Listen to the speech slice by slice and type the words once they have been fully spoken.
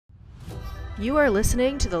You are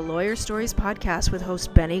listening to the Lawyer Stories podcast with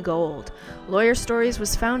host Benny Gold. Lawyer Stories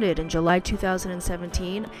was founded in July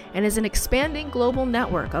 2017 and is an expanding global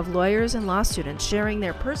network of lawyers and law students sharing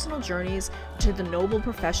their personal journeys to the noble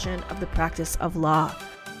profession of the practice of law.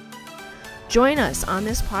 Join us on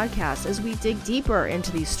this podcast as we dig deeper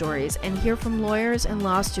into these stories and hear from lawyers and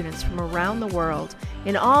law students from around the world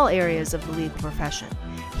in all areas of the legal profession.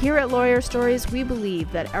 Here at Lawyer Stories, we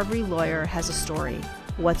believe that every lawyer has a story.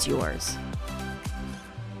 What's yours?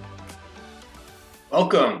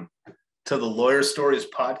 Welcome to the Lawyer Stories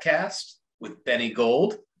podcast with Benny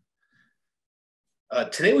Gold.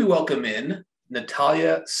 Today we welcome in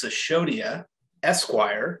Natalia Sishodia,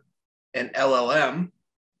 Esquire, and LLM,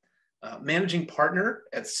 managing partner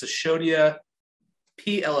at Sishodia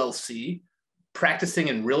PLLC, practicing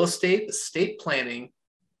in real estate, estate planning,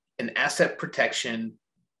 and asset protection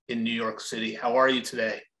in New York City. How are you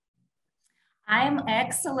today? I'm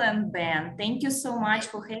excellent, Ben. Thank you so much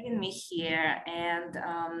for having me here. And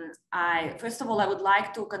first of all, I would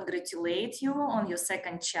like to congratulate you on your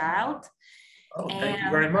second child. Oh, thank you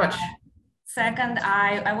very much. Second,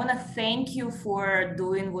 I want to thank you for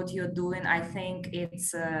doing what you're doing. I think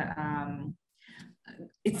it's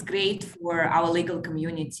great for our legal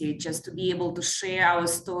community just to be able to share our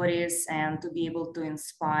stories and to be able to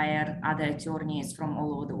inspire other attorneys from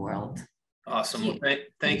all over the world. Awesome. Well,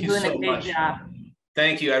 thank you so much. Job.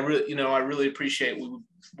 Thank you. I really appreciate it. We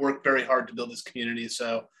worked very hard to build this community.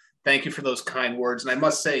 So thank you for those kind words. And I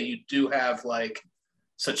must say, you do have like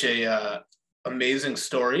such a amazing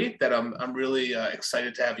story that I'm really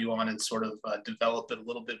excited to have you on and sort of develop it a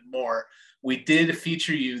little bit more. We did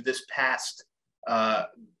feature you this past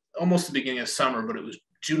almost the beginning of summer, but it was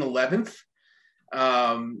June 11th.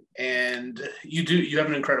 And you have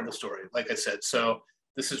an incredible story, like I said. So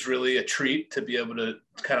this is really a treat to be able to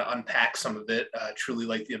kind of unpack some of it, truly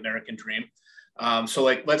like the American dream. So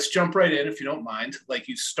like, let's jump right in if you don't mind. Like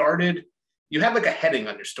you had like a heading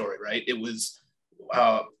on your story, right? It was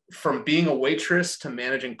from being a waitress to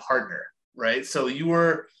managing partner, right? So you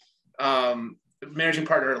were managing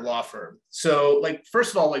partner at a law firm. So like,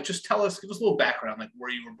 first of all, like just give us a little background, like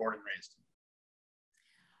where you were born and raised.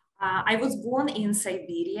 I was born in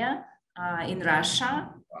Siberia, in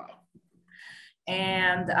Russia. Wow.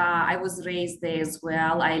 And I was raised there as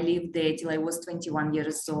well. I lived there till I was 21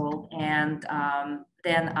 years old. And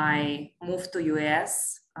then I moved to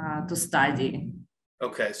US to study.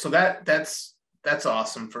 Okay, so that's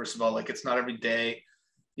awesome. First of all, like it's not every day,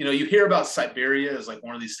 you hear about Siberia as like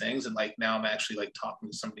one of these things. And like now I'm actually like talking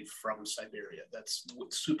to somebody from Siberia. That's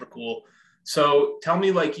super cool. So tell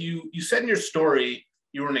me, like you said in your story,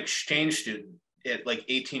 you were an exchange student at like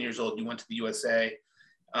 18 years old. You went to the USA.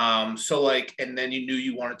 So like, and then you knew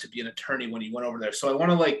you wanted to be an attorney when you went over there. So I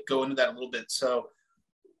want to like go into that a little bit. So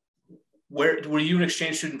where were you an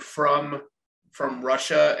exchange student from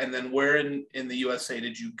Russia? And then where in the USA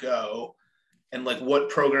did you go? And like, what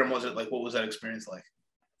program was it? Like, what was that experience like?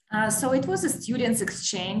 So it was a students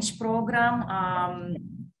exchange program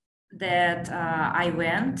that I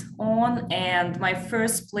went on. And my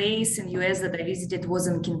first place in US that I visited was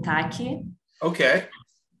in Kentucky. Okay.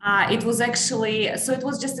 It was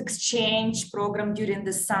just exchange program during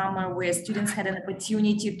the summer where students had an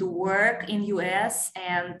opportunity to work in US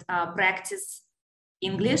and practice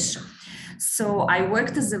English. So I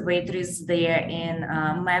worked as a waitress there in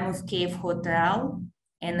Mammoth Cave Hotel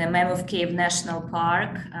in the Mammoth Cave National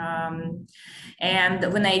Park.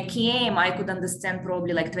 And when I came, I could understand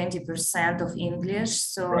probably like 20% of English.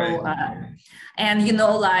 So, right. And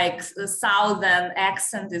like the Southern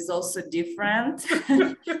accent is also different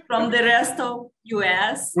from the rest of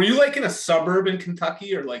US. Were you like in a suburb in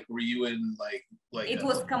Kentucky or like, were you in like it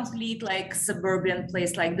was complete like suburban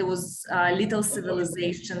place. Like there was little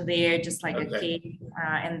civilization there, just like a cave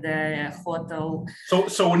and the hotel.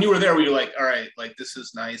 So when you were there, were you like, all right, like this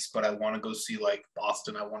is nice, but I want to go see like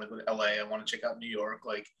Boston. I want to go to LA. I want to check out New York.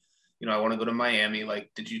 Like, I want to go to Miami. Like,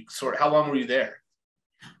 how long were you there?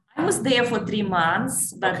 I was there for 3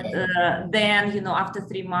 months, but then, after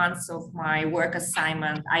 3 months of my work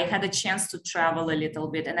assignment, I had a chance to travel a little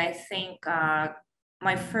bit. And I think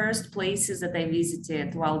my first places that I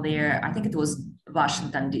visited while there, I think it was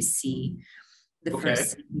Washington, D.C., the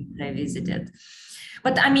first city that I visited.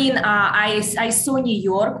 But I mean, I saw New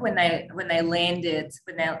York when I landed.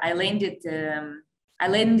 I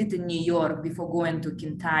landed in New York before going to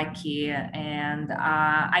Kentucky, and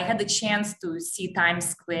I had the chance to see Times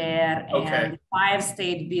Square and the Empire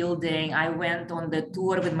State Building. I went on the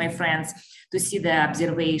tour with my friends to see the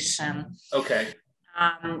observation. Okay.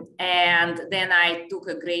 And then I took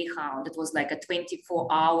a Greyhound. It was like a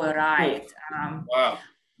 24-hour ride. Wow.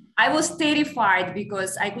 I was terrified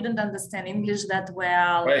because I couldn't understand English that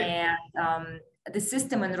well. Right. And the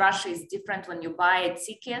system in Russia is different. When you buy a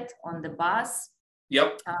ticket on the bus,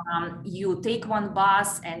 Yep. you take one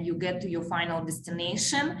bus and you get to your final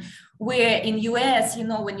destination. Where in US, you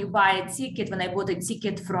know, when you buy a ticket, when I bought a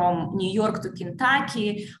ticket from New York to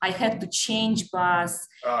Kentucky, I had to change bus.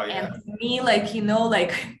 Oh, yeah. And for me, like, you know,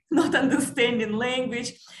 like not understanding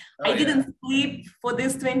language, I didn't sleep for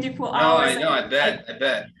this 24 hours. I know, I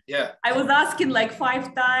bet. Yeah. I was asking like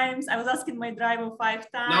 5 times. I was asking my driver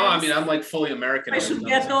 5 times. No, I mean, I'm like fully American. I should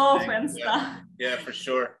get off and stuff. Yeah, for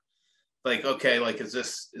sure. Like, okay, like, is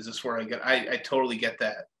this where I totally get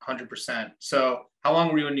that 100%. So how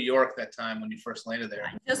long were you in New York that time when you first landed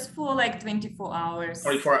there? Just for like 24 hours.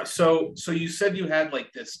 24 hours. So you said you had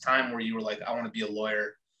like this time where you were like, I want to be a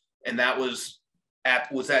lawyer. And that was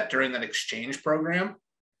that during that exchange program?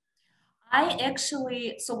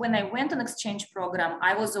 So when I went on exchange program,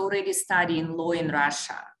 I was already studying law in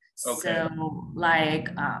Russia. Okay. So like,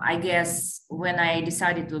 I guess when I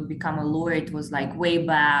decided to become a lawyer, it was like way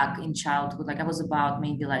back in childhood. Like I was about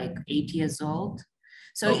maybe like 8 years old.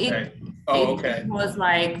 So okay. It was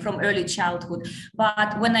like from early childhood.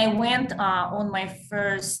 But when I went on my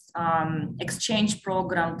first exchange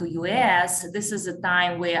program to US, this is a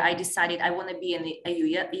time where I decided I want to be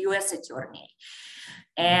a US attorney.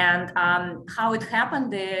 And how it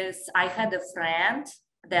happened is I had a friend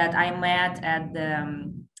that I met at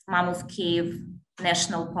the Mammoth Cave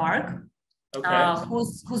National Park,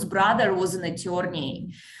 whose brother was an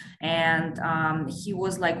attorney. And he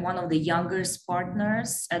was like one of the youngest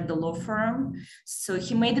partners at the law firm. So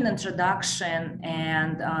he made an introduction,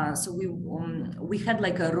 and so we had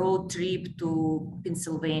like a road trip to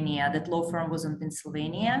Pennsylvania. That law firm was in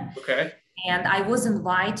Pennsylvania. Okay. And I was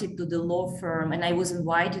invited to the law firm, and I was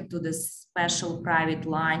invited to this special private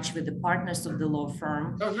lunch with the partners of the law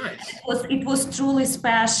firm. Oh, nice. It was truly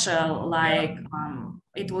special. Like,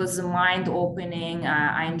 it was mind-opening.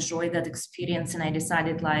 I enjoyed that experience, and I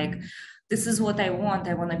decided like, this is what I want.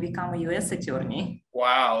 I want to become a US attorney.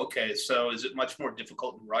 Wow. Okay. So is it much more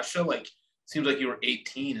difficult in Russia? Like, it seems like you were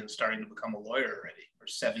 18 and starting to become a lawyer already, or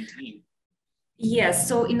 17. Yes,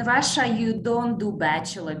 so in Russia, you don't do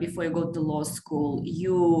bachelor before you go to law school.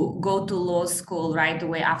 You go to law school right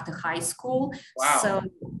away after high school. Wow. So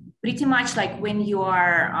pretty much like when you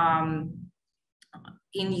are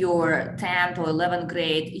in your 10th or 11th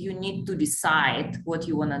grade, you need to decide what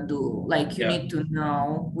you want to do. Like you need to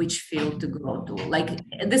know which field to go to. Like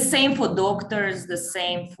the same for doctors, the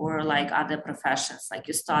same for like other professions. Like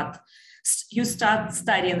you start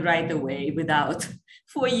studying right away without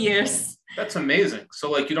 4 years. That's amazing. So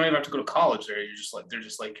like you don't even have to go to college there. They're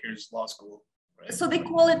just like, here's law school. Right? So they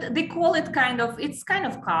call it kind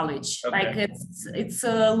of college. Okay. Like it's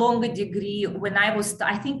a longer degree.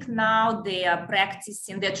 I think now they are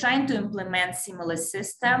they're trying to implement similar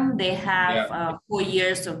system. They have 4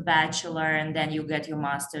 years of bachelor and then you get your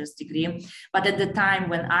master's degree. But at the time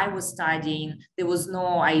when I was studying, there was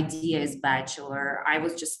no idea as bachelor. I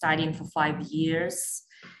was just studying for 5 years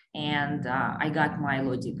and I got my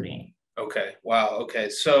law degree. Okay. Wow. Okay.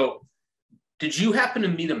 So did you happen to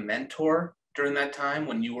meet a mentor during that time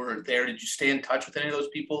when you were there? Did you stay in touch with any of those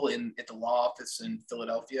people at the law office in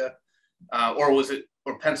Philadelphia?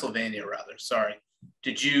 Or Pennsylvania rather, sorry.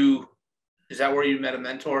 Is that where you met a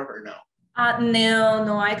mentor or no?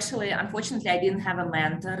 No, actually, unfortunately, I didn't have a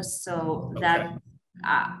mentor. So that,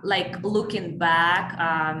 like looking back,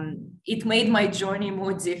 it made my journey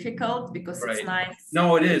more difficult because it's nice.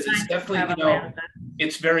 No, it is. It's definitely,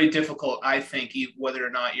 it's very difficult, I think, whether or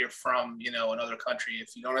not you're from, another country.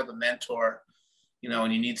 If you don't have a mentor,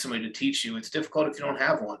 and you need somebody to teach you, it's difficult if you don't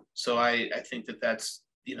have one. So I think that's,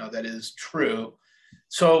 that is true.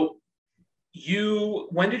 So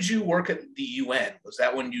when did you work at the UN? Was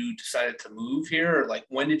that when you decided to move here? Or like,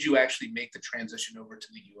 when did you actually make the transition over to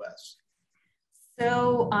the US?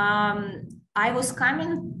 So I was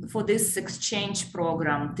coming for this exchange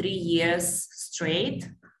program 3 years straight.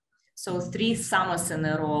 So 3 summers in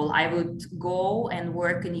a row, I would go and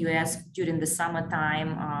work in US during the summertime,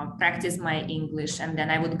 practice my English, and then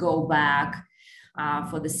I would go back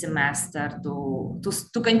for the semester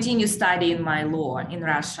to continue studying my law in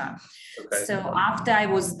Russia. Okay. So after I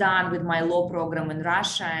was done with my law program in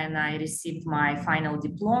Russia and I received my final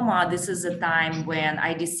diploma, this is a time when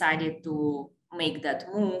I decided to make that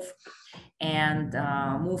move and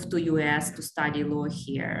move to US to study law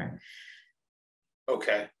here.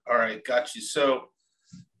 Okay. All right. Got you. So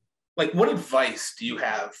like, what advice do you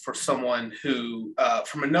have for someone who,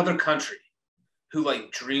 from another country, who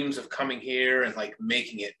like dreams of coming here and like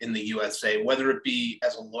making it in the USA, whether it be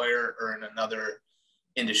as a lawyer or in another,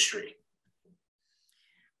 industry?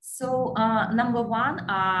 So number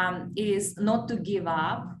one is not to give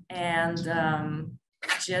up and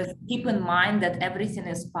just keep in mind that everything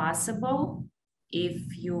is possible if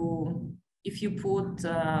you put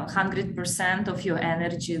 100% of your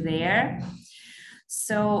energy there.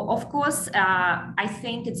 So of course, I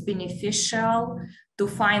think it's beneficial to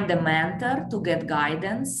find a mentor to get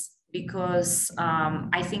guidance, because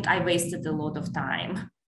I think I wasted a lot of time.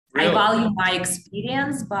 Really? I value my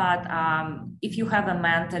experience, but if you have a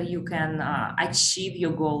mentor, you can achieve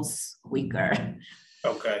your goals quicker.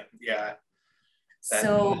 Okay, yeah.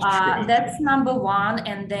 So that's number one.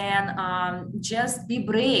 And then just be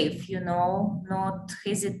brave, not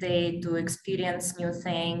hesitate to experience new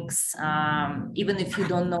things. Even if you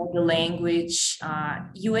don't know the language,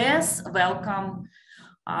 US welcome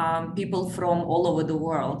people from all over the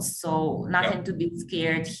world. So nothing to be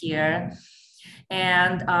scared here.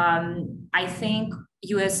 And I think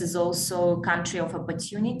US is also a country of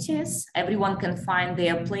opportunities. Everyone can find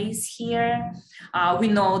their place here. We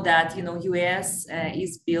know that, US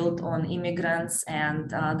is built on immigrants, and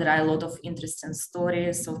there are a lot of interesting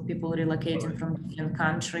stories of people relocating from different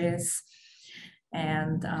countries.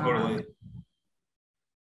 And totally.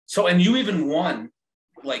 So, and you even won,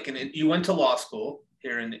 you went to law school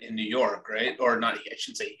here in New York, right? Or not, I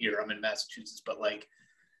shouldn't say here, I'm in Massachusetts, but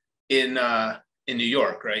in New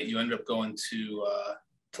York, right? You ended up going to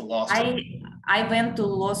law school. I went to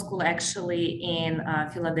law school actually in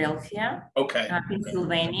Philadelphia,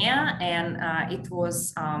 Pennsylvania, and it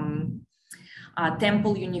was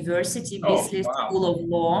Temple University, Beasley School of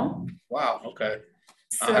Law. Wow. Okay.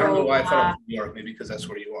 So, I don't know why I thought it was New York. Maybe because that's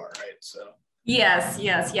where you are, right? So. Yes.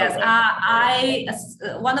 Okay.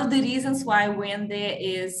 One of the reasons why I went there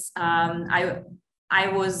is I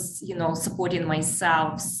was, supporting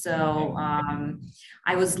myself. So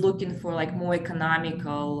I was looking for more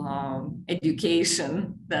economical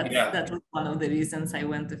education. That was one of the reasons I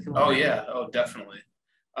went to Philadelphia. Oh yeah. Oh, definitely.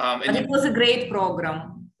 But it was a great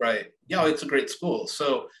program. Right. Yeah, it's a great school.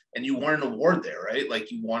 So, and you won an award there, right?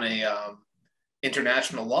 Like you won a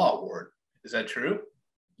international law award. Is that true?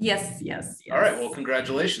 Yes. All right. Well,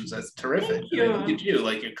 congratulations. That's terrific. Thank you. Look at you.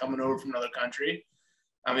 You're coming over from another country.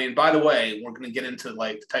 I mean, by the way, we're going to get into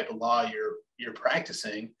the type of law you're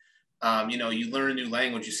practicing. You learn a new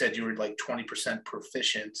language. You said you were 20%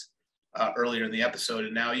 proficient earlier in the episode,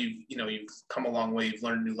 and now you've come a long way. You've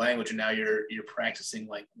learned a new language, and now you're practicing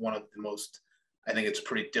one of the most, I think it's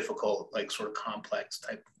pretty difficult, sort of complex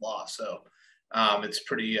type of law. So it's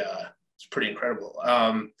pretty incredible.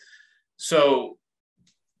 So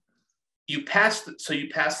you passed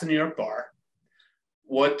the New York bar.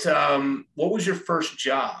 What was your first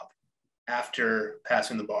job after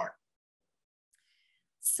passing the bar?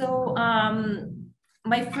 So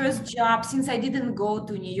my first job, since I didn't go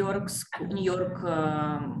to New York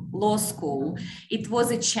law school, it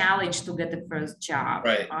was a challenge to get the first job.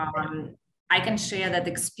 Right. I can share that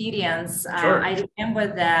experience. Sure. I remember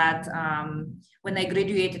that when I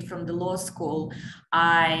graduated from the law school,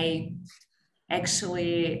 I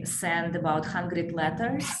actually sent about 100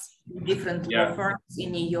 letters to different law firms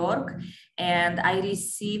in New York. And I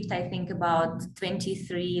received, I think, about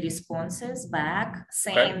 23 responses back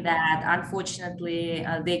saying that, unfortunately,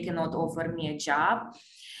 they cannot offer me a job.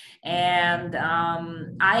 And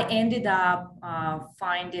I ended up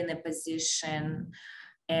finding a position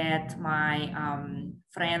at my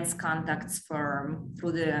friend's contacts firm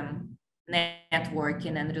through the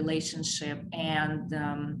networking and relationship, and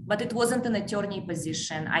but it wasn't an attorney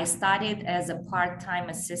position. I started as a part-time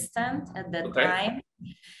assistant at that time,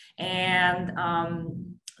 and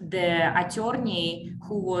the attorney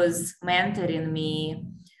who was mentoring me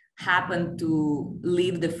happened to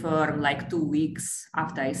leave the firm 2 weeks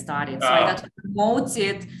after I started. So I got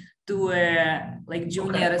promoted to a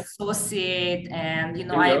junior associate, and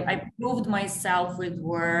I proved myself with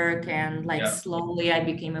work, and slowly I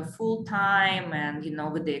became a full-time, and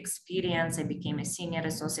with the experience I became a senior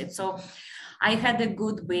associate. So I had a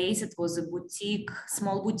good base. It was a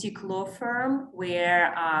small boutique law firm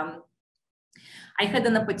where I had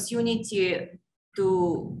an opportunity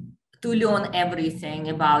to learn everything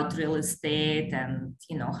about real estate and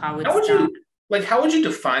how it's done. How would you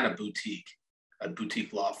define a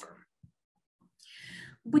boutique law firm?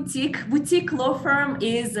 Boutique law firm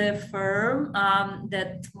is a firm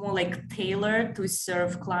that more tailored to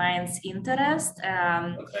serve clients' interest.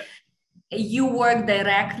 You work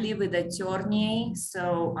directly with attorney.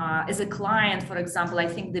 So as a client, for example, I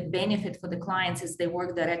think the benefit for the clients is they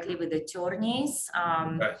work directly with attorneys.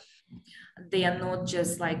 They are not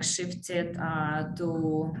just shifted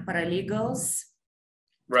to paralegals.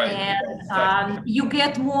 Right. And you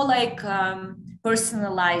get more like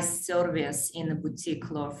personalized service in a boutique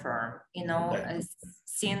law firm, you know. Okay.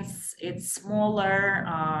 Since it's smaller,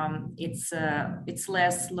 it's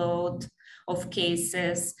less load of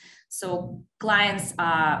cases, so clients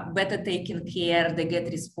are better taken care. They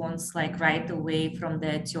get response like right away from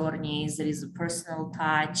the attorneys. There is a personal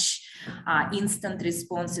touch, instant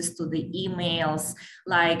responses to the emails.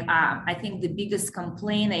 Like I think the biggest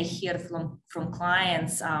complaint I hear from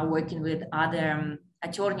clients working with other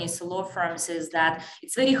attorneys, law firms, is that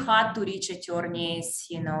it's very hard to reach attorneys,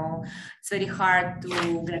 you know, it's very hard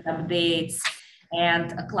to get updates,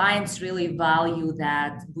 and clients really value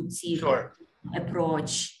that boutique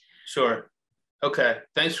approach. Sure. Okay.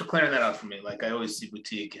 Thanks for clearing that up for me. Like I always see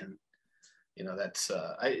boutique, and you know, that's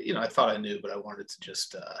I thought I knew, but I wanted to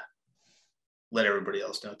just let everybody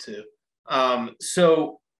else know too.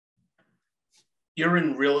 So you're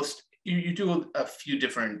in real estate, you do a few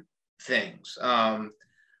different things.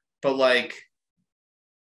 But like,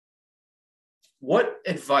 what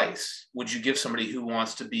advice would you give somebody who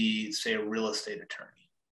wants to be, say, a real estate attorney?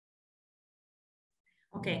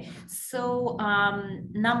 Okay, so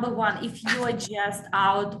number one, if you are just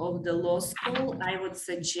out of the law school, I would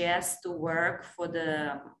suggest to work for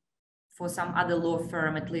some other law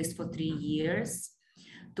firm at least for 3 years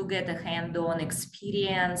to get a hand-on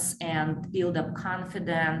experience and build up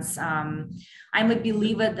confidence. I'm a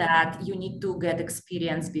believer that you need to get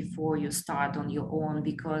experience before you start on your own,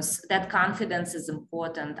 because that confidence is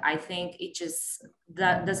important. I think it just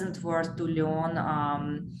that doesn't work to learn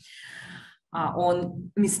on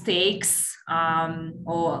mistakes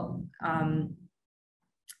or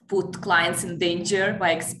put clients in danger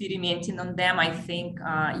by experimenting on them. I think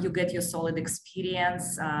you get your solid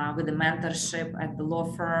experience with the mentorship at the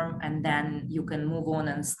law firm, and then you can move on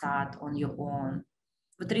and start on your own.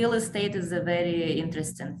 But real estate is a very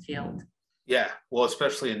interesting field. Yeah, well,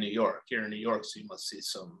 especially in New York. You're in New York, so you must see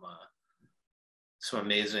some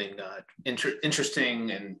amazing,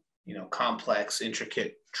 interesting, and complex,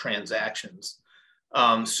 intricate transactions.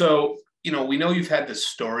 So we know you've had this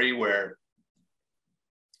story where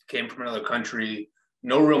came from another country,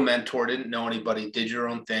 no real mentor, didn't know anybody, did your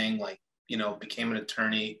own thing, became an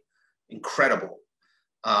attorney. Incredible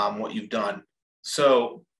what you've done.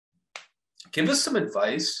 So give us some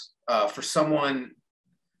advice for someone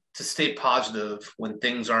to stay positive when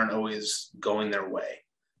things aren't always going their way.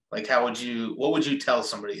 Like what would you tell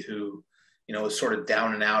somebody who, is sort of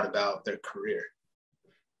down and out about their career?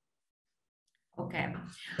 Okay.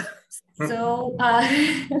 So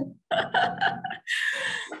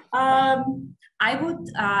I would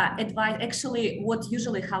advise, actually, what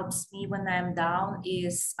usually helps me when I'm down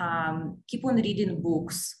is keep on reading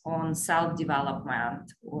books on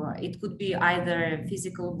self-development, or it could be either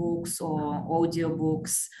physical books or audio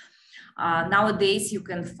books. Nowadays, you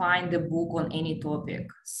can find a book on any topic.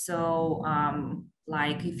 So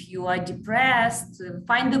like if you are depressed,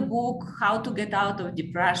 find a book, How to Get Out of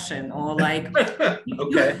Depression, or like,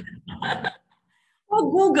 okay. or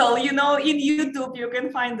Google, in YouTube, you can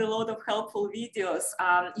find a lot of helpful videos.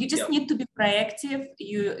 You just need to be proactive.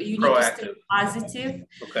 You need to stay positive.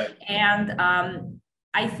 Okay. And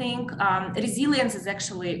I think resilience is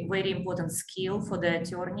actually a very important skill for the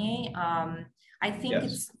attorney. I think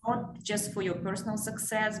it's not just for your personal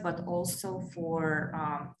success, but also for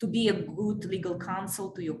to be a good legal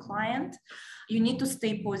counsel to your client. You need to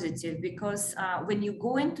stay positive, because when you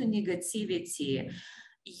go into negativity,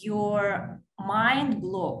 your mind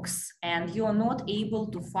blocks and you're not able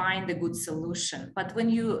to find a good solution. But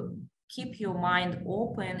when you keep your mind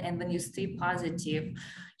open and when you stay positive,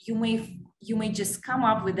 you may just come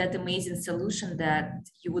up with that amazing solution that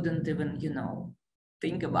you wouldn't even,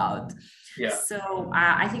 think about. Yeah. So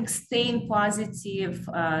I think staying positive,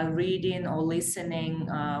 reading or listening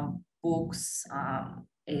books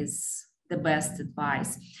is the best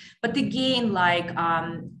advice. But again,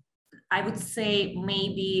 I would say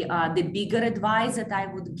maybe the bigger advice that I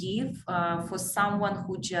would give for someone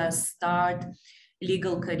who just start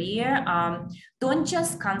legal career, don't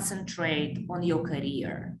just concentrate on your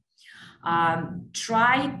career.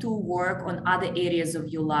 Try to work on other areas of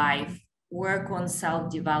your life. Work on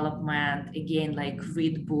self-development, again, like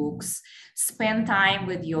read books, spend time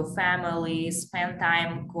with your family, spend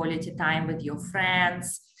quality time with your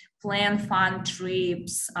friends, plan fun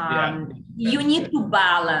trips. You need to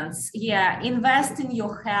balance. Invest in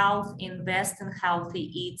your health, invest in healthy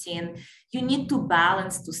eating. You need to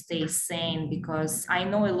balance to stay sane, because I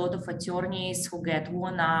know a lot of attorneys who get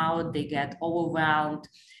worn out, they get overwhelmed,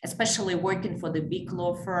 especially working for the big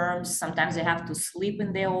law firms. Sometimes they have to sleep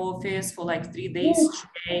in their office for like 3 days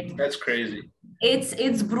straight. That's crazy.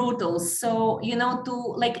 It's brutal. So, you know, to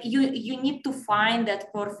like you need to find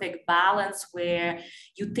that perfect balance where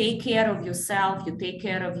you take care of yourself, you take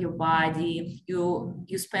care of your body, you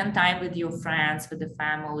spend time with your friends, with the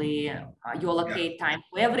family, you allocate time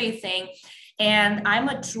to everything. And I'm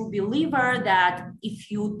a true believer that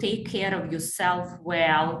if you take care of yourself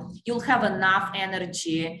well, you'll have enough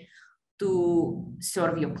energy to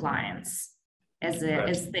serve your clients as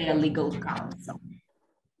their legal counsel.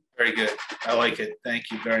 Very good. I like it.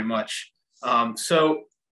 Thank you very much. So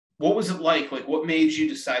what was it like? Like, what made you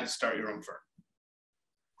decide to start your own firm?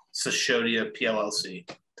 Sishodia PLLC.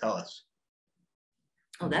 Tell us.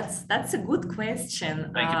 Oh, that's a good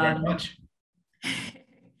question. Thank you very much.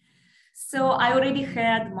 So I already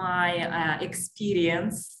had my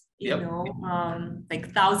experience, you know,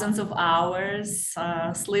 like thousands of hours,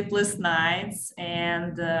 sleepless nights,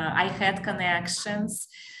 and I had connections.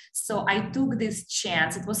 So I took this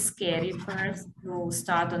chance. It was scary first to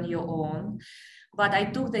start on your own, but I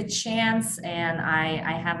took the chance, and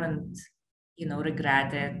I haven't, you know,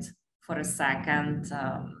 regretted for a second.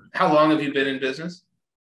 How long have you been in business?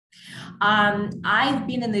 I've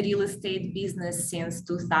been in the real estate business since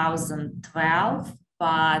 2012,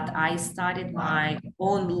 but I started my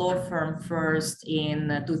own law firm first in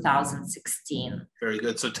 2016. Very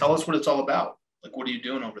good. So tell us what it's all about. Like, what are you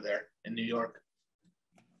doing over there in New York?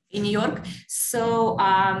 In New York. So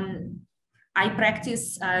I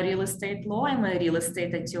practice real estate law. I'm a real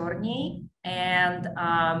estate attorney. And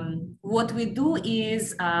what we do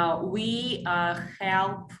is we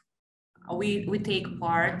take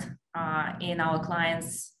part in our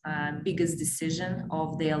clients' biggest decision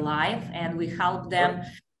of their life, and we help them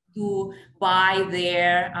to buy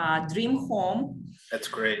their dream home. That's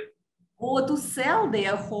great. Or to sell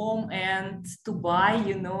their home and to buy,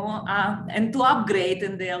 you know, and to upgrade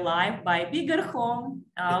in their life, buy a bigger home.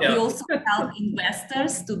 We also help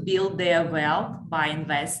investors to build their wealth by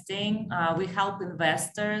investing. We help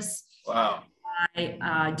investors by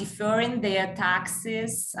deferring their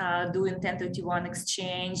taxes, doing 1031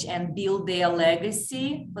 exchange, and build their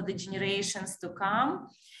legacy for the generations to come.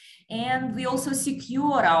 And we also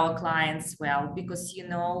secure our clients well, because, you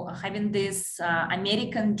know, having this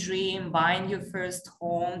American dream, buying your first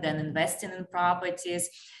home, then investing in properties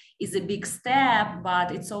is a big step,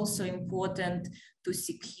 but it's also important to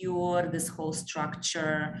secure this whole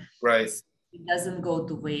structure. Right. So it doesn't go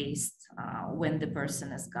to waste when the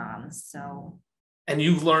person is gone. So. And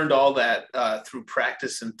you've learned all that through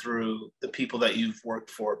practice and through the people that you've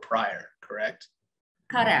worked for prior, correct?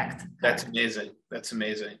 Correct. That's amazing. That's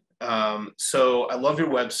amazing. So I love your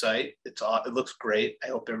website. It looks great. I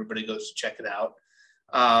hope everybody goes to check it out.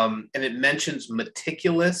 And it mentions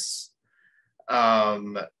meticulous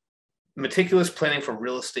planning for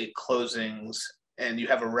real estate closings, and you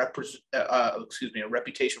have a reputation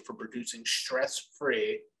for producing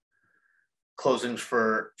stress-free closings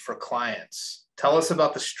for clients. Tell us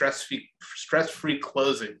about the stress-free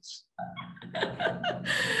closings.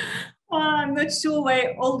 I'm not sure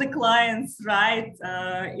why all the clients write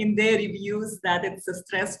in their reviews that it's a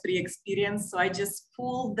stress-free experience. So I just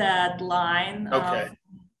pulled that line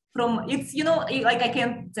from it's, you know, like I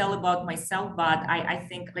can't tell about myself, but I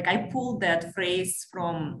think like I pulled that phrase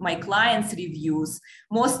from my clients' reviews.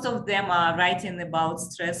 Most of them are writing about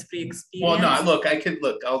stress-free experience. Well, no,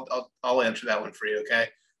 I'll answer that one for you. Okay.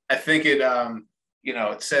 I think it, you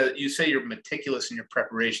know, it says, you say you're meticulous in your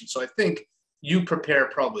preparation. So I think you prepare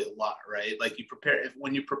probably a lot, right? Like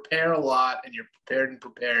when you prepare a lot and you're prepared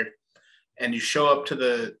and you show up to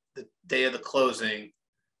the day of the closing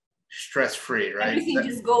stress-free, right? Everything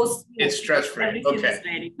just goes. It's stress-free.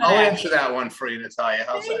 Okay. I'll answer that one for you, Natalia.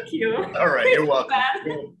 How's that? Thank you. All right. You're welcome.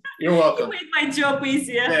 You're welcome. You made my job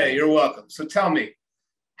easier. Yeah, you're welcome. So tell me,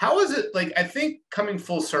 how is it, like, I think coming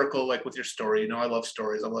full circle, like with your story, you know, I love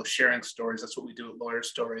stories. I love sharing stories. That's what we do at Lawyer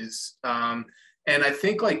Stories. And I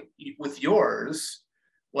think like with yours,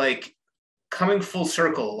 like coming full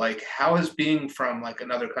circle, like how has being from like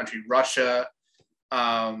another country, Russia,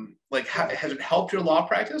 like has it helped your law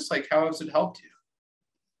practice? Like how has it helped you?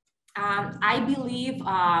 I believe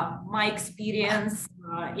my experience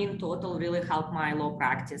in total really helped my law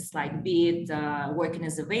practice, like be it working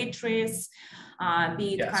as a waitress,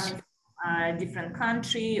 be it coming from a different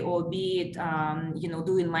country, or be it, you know,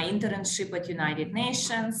 doing my internship at United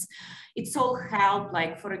Nations. It's all helped.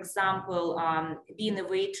 Like, for example, being a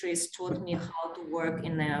waitress taught me how to work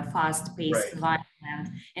in a fast-paced environment.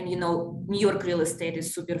 And, you know, New York real estate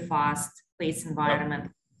is super fast-paced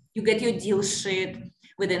environment. you get your deal sheet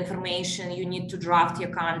with information. You need to draft your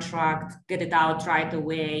contract, get it out right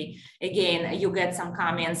away. Again, you get some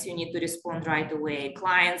comments, you need to respond right away.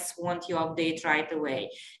 Clients want your update right away.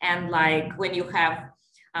 And like when you have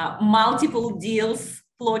multiple deals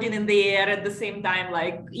floating in the air at the same time,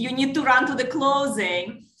 like you need to run to the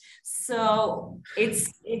closing. So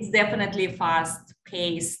it's definitely fast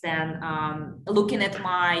paced. And looking at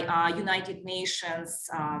my United Nations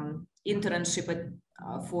internship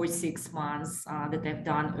for 6 months that I've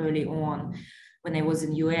done early on when I was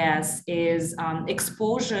in US is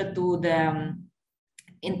exposure to the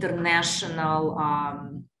international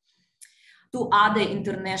to other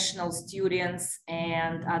international students,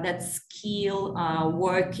 and that skill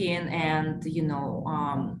working and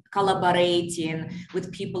collaborating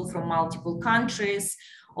with people from multiple countries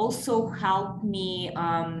also helped me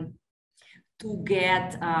to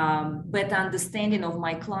get better understanding of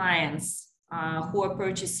my clients who are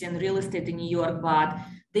purchasing real estate in New York, but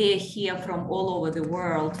they are here from all over the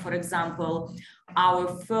world. For example, our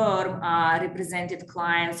firm represented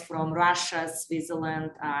clients from Russia,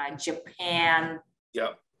 Switzerland, Japan,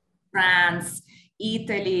 France,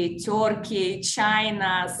 Italy, Turkey,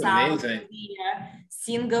 China, South Korea,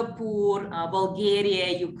 Singapore,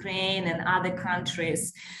 Bulgaria, Ukraine, and other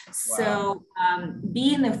countries. Wow. So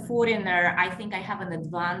being a foreigner, I think I have an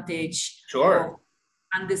advantage. Sure.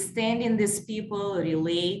 Understanding these people,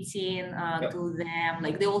 relating to them.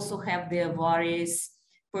 Like they also have their worries,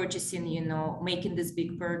 purchasing, making this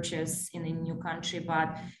big purchase in a new country.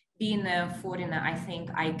 But being a foreigner, I think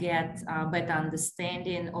I get a better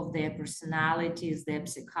understanding of their personalities, their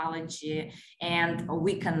psychology, and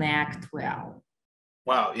we connect well.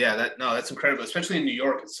 Wow. Yeah. That's incredible. Especially in New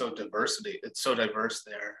York, it's so diverse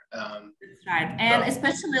there. That's right. And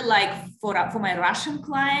especially like for my Russian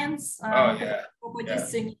clients,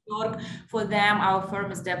 properties in New York, for them, our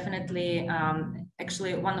firm is definitely,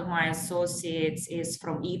 actually one of my associates is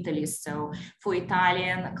from Italy. So for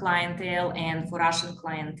Italian clientele and for Russian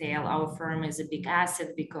clientele, our firm is a big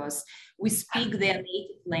asset because we speak their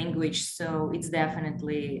native language. So it's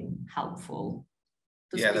definitely helpful.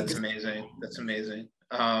 Yeah, that's amazing. That's amazing.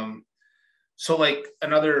 So like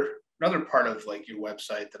another part of like your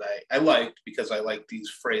website that I liked because I like these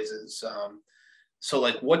phrases. So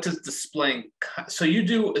like what does displaying, so you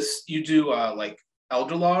do like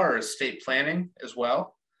elder law or estate planning as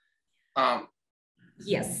well?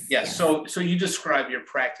 Yes. Yeah. Yes. So you describe your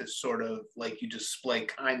practice sort of like you display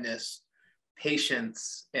kindness,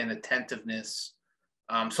 patience, and attentiveness.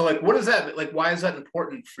 So like, what is that? Like, why is that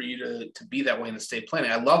important for you to be that way in estate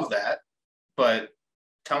planning? I love that, but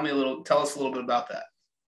tell us a little bit about that.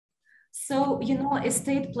 So,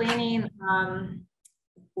 estate planning,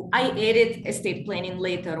 I added estate planning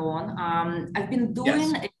later on. I've been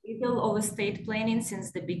doing a little of estate planning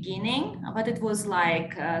since the beginning, but it was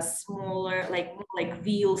like smaller, like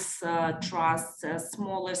wills, trusts,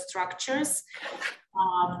 smaller structures.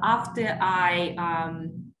 After I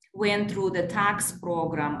went through the tax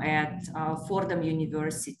program at Fordham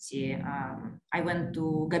University. I went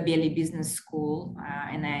to Gabelli Business School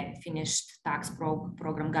and I finished tax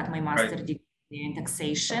program, got my master's degree in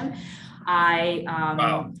taxation. I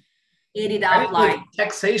added up like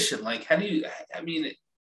taxation. Like, how do you? I mean,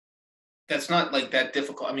 that's not like that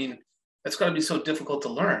difficult. I mean, that's got to be so difficult to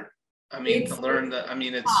learn. I mean, to learn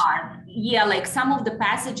it's hard. Yeah, like some of the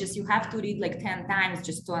passages you have to read like 10 times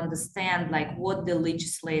just to understand like what the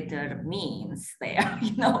legislator means there.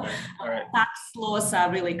 Tax laws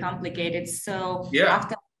are really complicated. So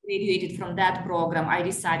after I graduated from that program, I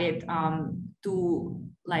decided to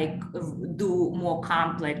like do more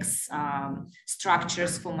complex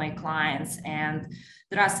structures for my clients. And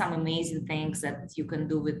there are some amazing things that you can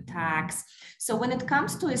do with tax. So when it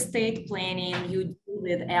comes to estate planning, you deal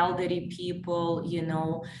with elderly people, you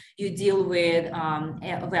deal with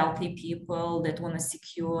wealthy people that want to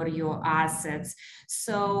secure your assets.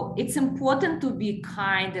 So it's important to be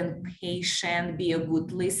kind and patient, be a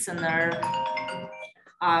good listener.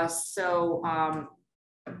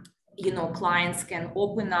 Clients can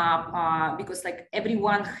open up because like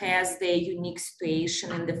everyone has their unique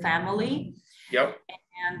situation in the family. Yep.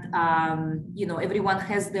 And, everyone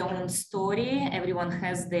has their own story. Everyone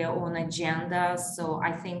has their own agenda. So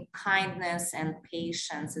I think kindness and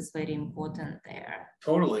patience is very important there.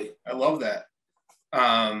 Totally. I love that.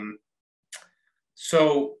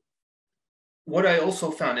 So what I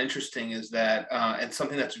also found interesting is that, and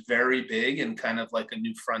something that's very big and kind of like a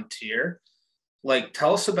new frontier, like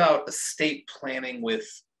tell us about estate planning with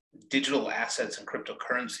digital assets and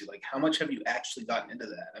cryptocurrency. Like how much have you actually gotten into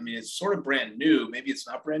that? I mean, it's sort of brand new. Maybe it's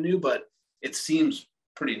not brand new, but it seems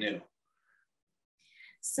pretty new.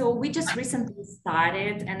 So we just recently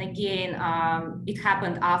started, and again, it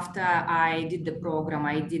happened after I did the program.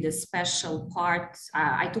 I did a special part.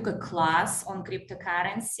 I took a class on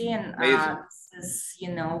cryptocurrency, and this is,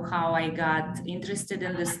 how I got interested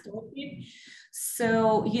in this topic.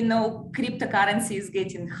 So, cryptocurrency is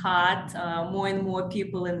getting hot. More and more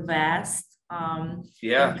people invest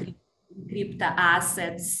in crypto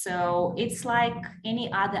assets. So it's like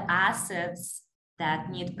any other assets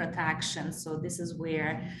that need protection. So this is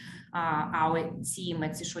where our team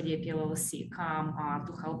at Sishodia PLLC come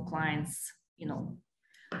to help clients,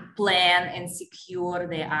 plan and secure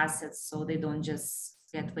their assets so they don't just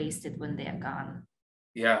get wasted when they're gone.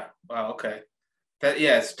 Yeah. Wow. Okay.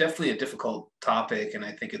 It's definitely a difficult topic, and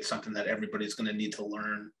I think it's something that everybody's going to need to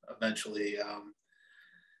learn eventually.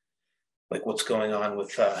 Like what's going on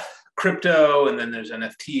with crypto, and then there's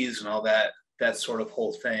NFTs and all that sort of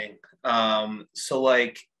whole thing. So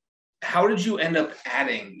like, how did you end up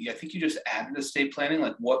adding? I think you just added estate planning.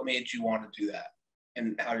 Like, what made you want to do that,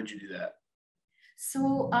 and how did you do that?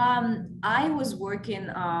 So I was working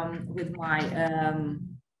with my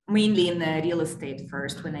mainly in real estate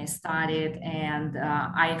first when I started, and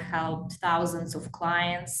I helped thousands of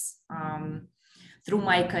clients through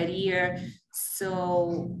my career.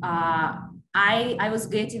 So I was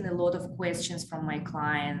getting a lot of questions from my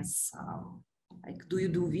clients. Like, do you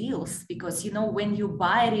do wills? Because, when you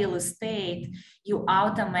buy real estate, you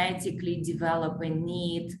automatically develop a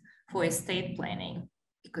need for estate planning.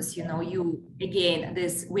 Because,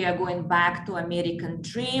 we are going back to American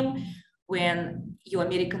dream. When your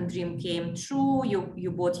American dream came true,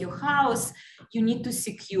 you bought your house, you need to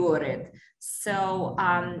secure it. So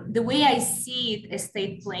the way I see it,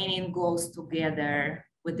 estate planning goes together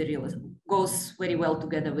with goes very well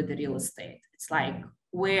together with the real estate. It's like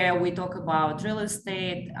where we talk about real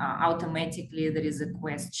estate, automatically there is a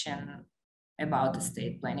question about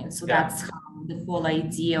estate planning. So that's how the whole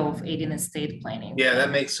idea of aiding estate planning. Yeah, that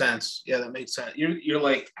makes sense.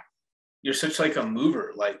 You're such like a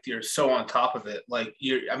mover. Like you're so on top of it. Like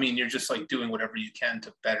you're just like doing whatever you can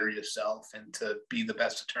to better yourself and to be the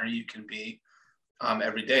best attorney you can be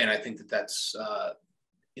every day. And I think that's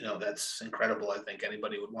that's incredible. I think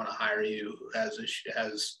anybody would want to hire you who has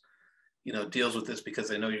deals with this, because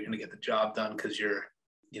they know you're going to get the job done because you're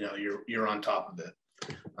on top of it.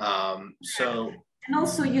 And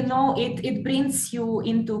also, it brings you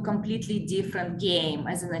into a completely different game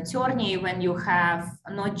as an attorney when you have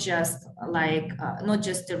not just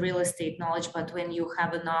the real estate knowledge, but when you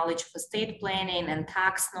have a knowledge of estate planning and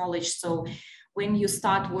tax knowledge. So when you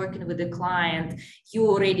start working with a client, you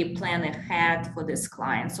already plan ahead for this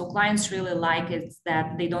client. So clients really like it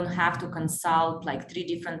that they don't have to consult like 3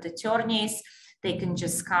 different attorneys. They can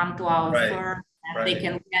just come to our firm and they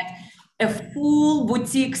can get a full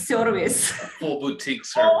boutique service. Full boutique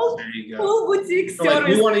service. There you go. Full boutique service. Like,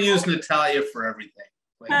 we want to use Natalia for everything.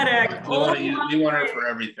 Correct. We want her for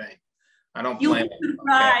everything. I don't blame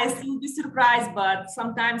You'll be surprised, but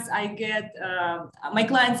sometimes I get, my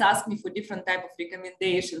clients ask me for different type of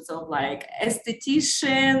recommendations of like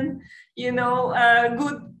esthetician, good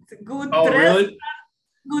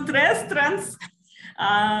restaurants.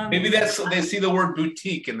 Maybe they see the word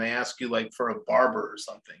boutique and they ask you like for a barber or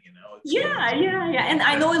something, Yeah. And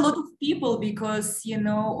I know a lot of people because,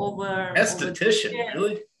 esthetician,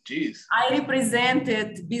 really? Jeez. I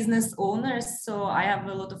represented business owners, so I have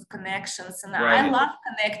a lot of connections, and I love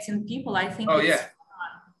connecting people. I think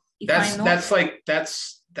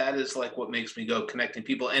that is like what makes me go, connecting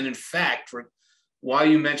people. And in fact, while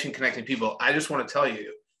you mentioned connecting people, I just want to tell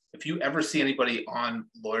you, if you ever see anybody on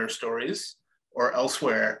Lawyer Stories or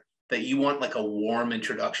elsewhere that you want like a warm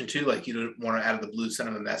introduction to, like you don't want to out of the blue send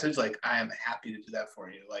them a message, like I am happy to do that for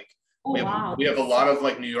you. Like we have a lot of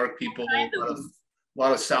like New York people, a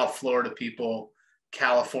lot of South Florida people,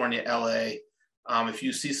 California, LA. If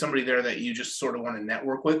you see somebody there that you just sort of want to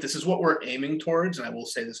network with, this is what we're aiming towards. And I will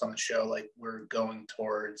say this on the show, like we're going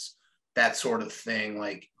towards that sort of thing,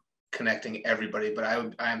 like connecting everybody. But I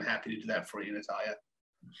am happy to do that for you, Natalia.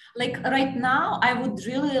 Like right now, I would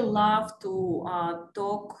really love to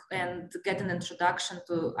talk and get an introduction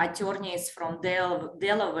to attorneys from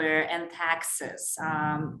Delaware and Texas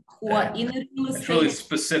who are in real estate. It's really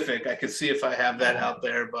specific. I could see if I have that out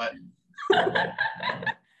there, but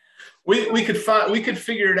we could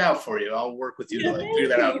figure it out for you. I'll work with you to like figure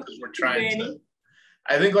that out, because we're trying to.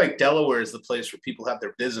 I think like Delaware is the place where people have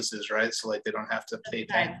their businesses, right? So like they don't have to pay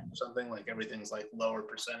tax or something. Like everything's like lower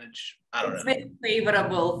percentage. I don't know. It's very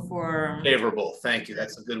favorable for. Favorable. Thank you.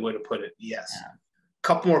 That's a good way to put it. Yes. Yeah.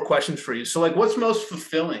 Couple more questions for you. So like, what's most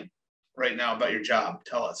fulfilling right now about your job?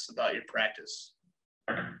 Tell us about your practice.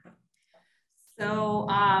 So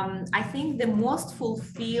I think the most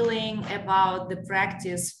fulfilling about the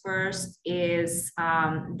practice first is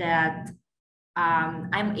that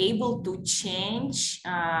I'm able to change,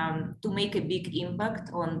 to make a big impact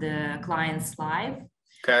on the client's life.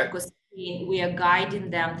 Okay. Because we are guiding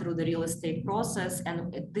them through the real estate process. And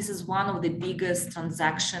this is one of the biggest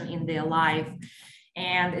transactions in their life.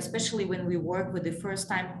 And especially when we work with the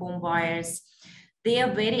first-time home buyers, they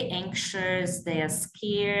are very anxious, they are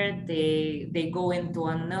scared, they go into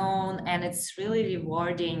unknown, and it's really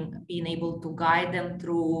rewarding being able to guide them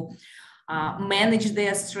through, manage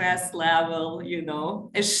their stress level,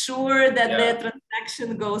 assure that their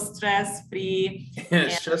transaction goes stress-free.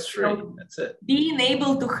 It's stress-free, that's it. Being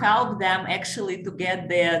able to help them actually to get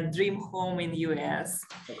their dream home in US.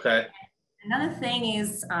 Okay. Another thing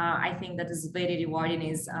is, I think that is very rewarding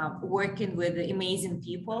is working with amazing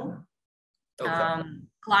people. Okay.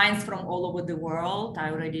 Clients from all over the world.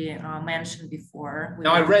 I already mentioned before.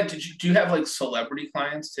 Now I read, do you have like celebrity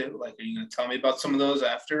clients too? Like, are you going to tell me about some of those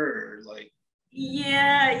after, or like?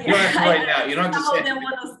 Yeah. You don't have to right now. You don't have to say. Some of them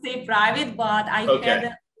want to stay private, but I had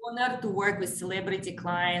the honor to work with celebrity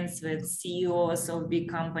clients, with CEOs of big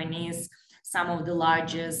companies, some of the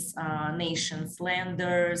largest nations,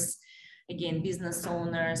 lenders, again, business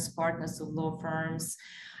owners, partners of law firms.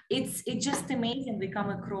 It's just amazing. We come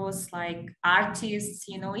across like artists,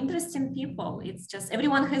 interesting people. It's just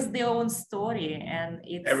everyone has their own story, and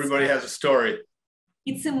everybody has a story.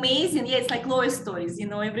 It's amazing. Yeah, it's like lawyer stories.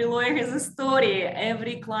 Every lawyer has a story.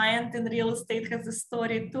 Every client in real estate has a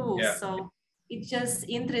story too. Yeah. So it's just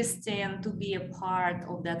interesting to be a part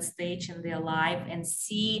of that stage in their life and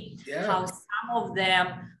see how some of them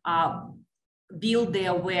build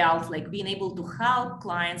their wealth, like being able to help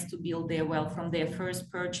clients to build their wealth from their first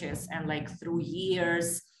purchase and like through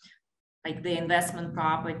years, like the investment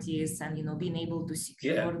properties and, being able to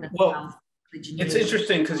secure the wealth. It's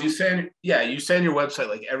interesting because you say on your website,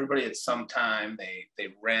 like everybody at some time, they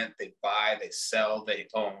rent, they buy, they sell, they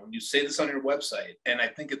own. You say this on your website. And I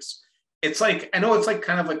think it's like, I know it's like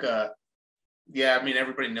kind of like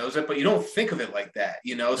everybody knows it, but you don't think of it like that,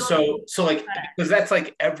 So like, because that's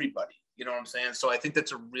like everybody. You know what I'm saying? So I think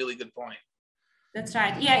that's a really good point. That's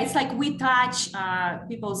right. Yeah, it's like we touch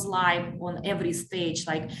people's life on every stage.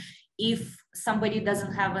 Like if somebody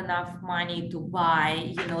doesn't have enough money to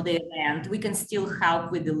buy, their land, we can still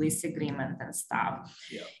help with the lease agreement and stuff.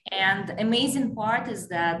 Yeah. And amazing part is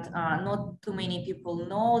that not too many people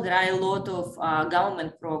know there are a lot of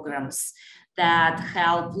government programs that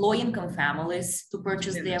help low-income families to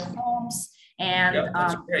purchase their homes. And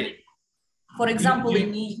that's great. For example,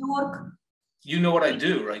 in New York, you know what I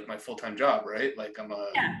do, right? My full-time job, right? Like I'm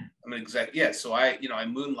an exec. Yeah. So I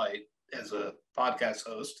moonlight as a podcast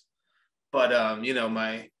host, but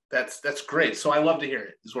that's great. So I love to hear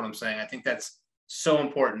it is what I'm saying. I think that's so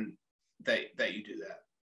important that you do that.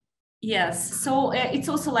 Yes. So it's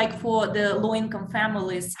also like for the low-income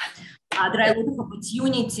families, there are a lot of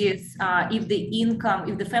opportunities if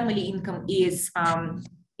the family income is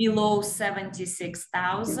below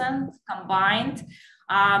 76,000 combined,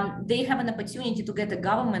 they have an opportunity to get a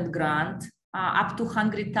government grant up to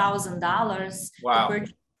 $100,000 to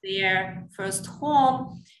purchase their first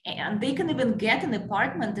home, and they can even get an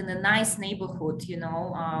apartment in a nice neighborhood,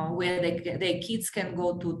 where their kids can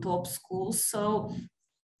go to top schools. So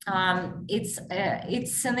it's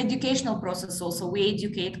an educational process. Also, we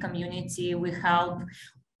educate community, we help.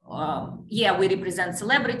 We represent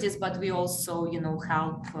celebrities, but we also,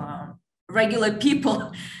 help regular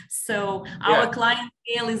people. So our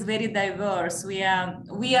clientele is very diverse. We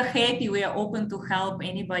are happy. We are open to help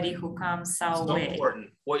anybody who comes our way. So important.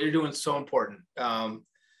 What you're doing is so important.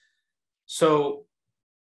 So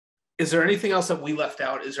is there anything else that we left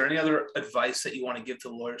out? Is there any other advice that you want to give to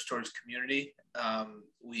the Lawyer Stories community?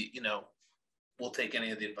 We'll take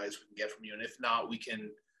any of the advice we can get from you. And if not, we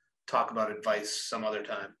can talk about advice some other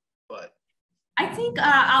time. But I think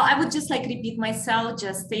I would just like repeat myself,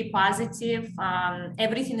 just stay positive.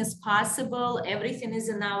 Everything is possible. Everything is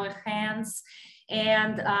in our hands.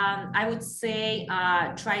 And I would say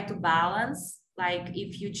try to balance. Like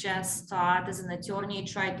if you just start as an attorney,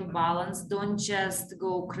 try to balance. Don't just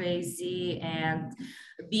go crazy and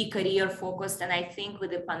be career focused. And I think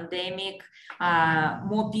with the pandemic,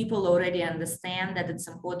 more people already understand that it's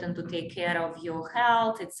important to take care of your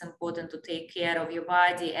health. It's important to take care of your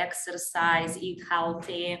body, exercise, eat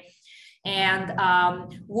healthy, and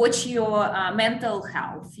watch your mental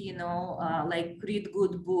health, like read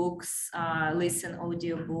good books, listen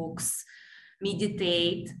audiobooks,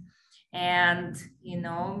 meditate. And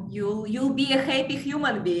you'll be a happy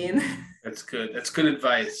human being. That's good. That's good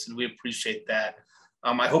advice, and we appreciate that.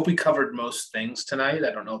 I hope we covered most things tonight.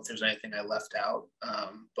 I don't know if there's anything I left out,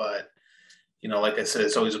 but like I said,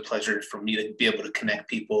 it's always a pleasure for me to be able to connect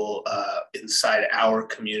people inside our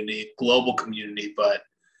community, global community, but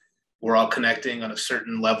we're all connecting on a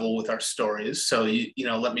certain level with our stories. So,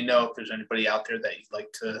 let me know if there's anybody out there that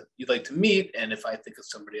you'd like to meet. And if I think of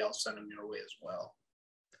somebody else, send them your way as well.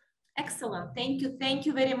 Excellent. Thank you. Thank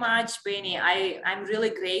you very much, Benny. I'm really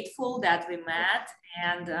grateful that we met,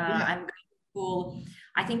 and I'm grateful.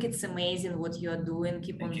 I think it's amazing what you're doing.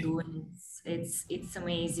 Keep on doing. It's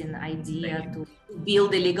amazing idea to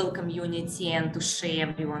build a legal community and to share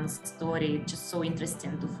everyone's story. It's just so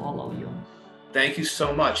interesting to follow you. Thank you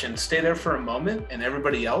so much. And stay there for a moment. And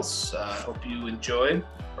everybody else, I hope you enjoyed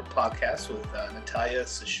our podcast with Natalia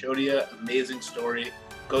Sishodia. Amazing story.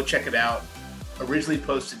 Go check it out. Originally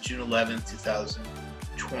posted June 11th,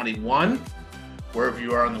 2021. Wherever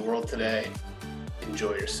you are in the world today,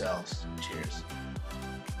 enjoy yourselves. Cheers.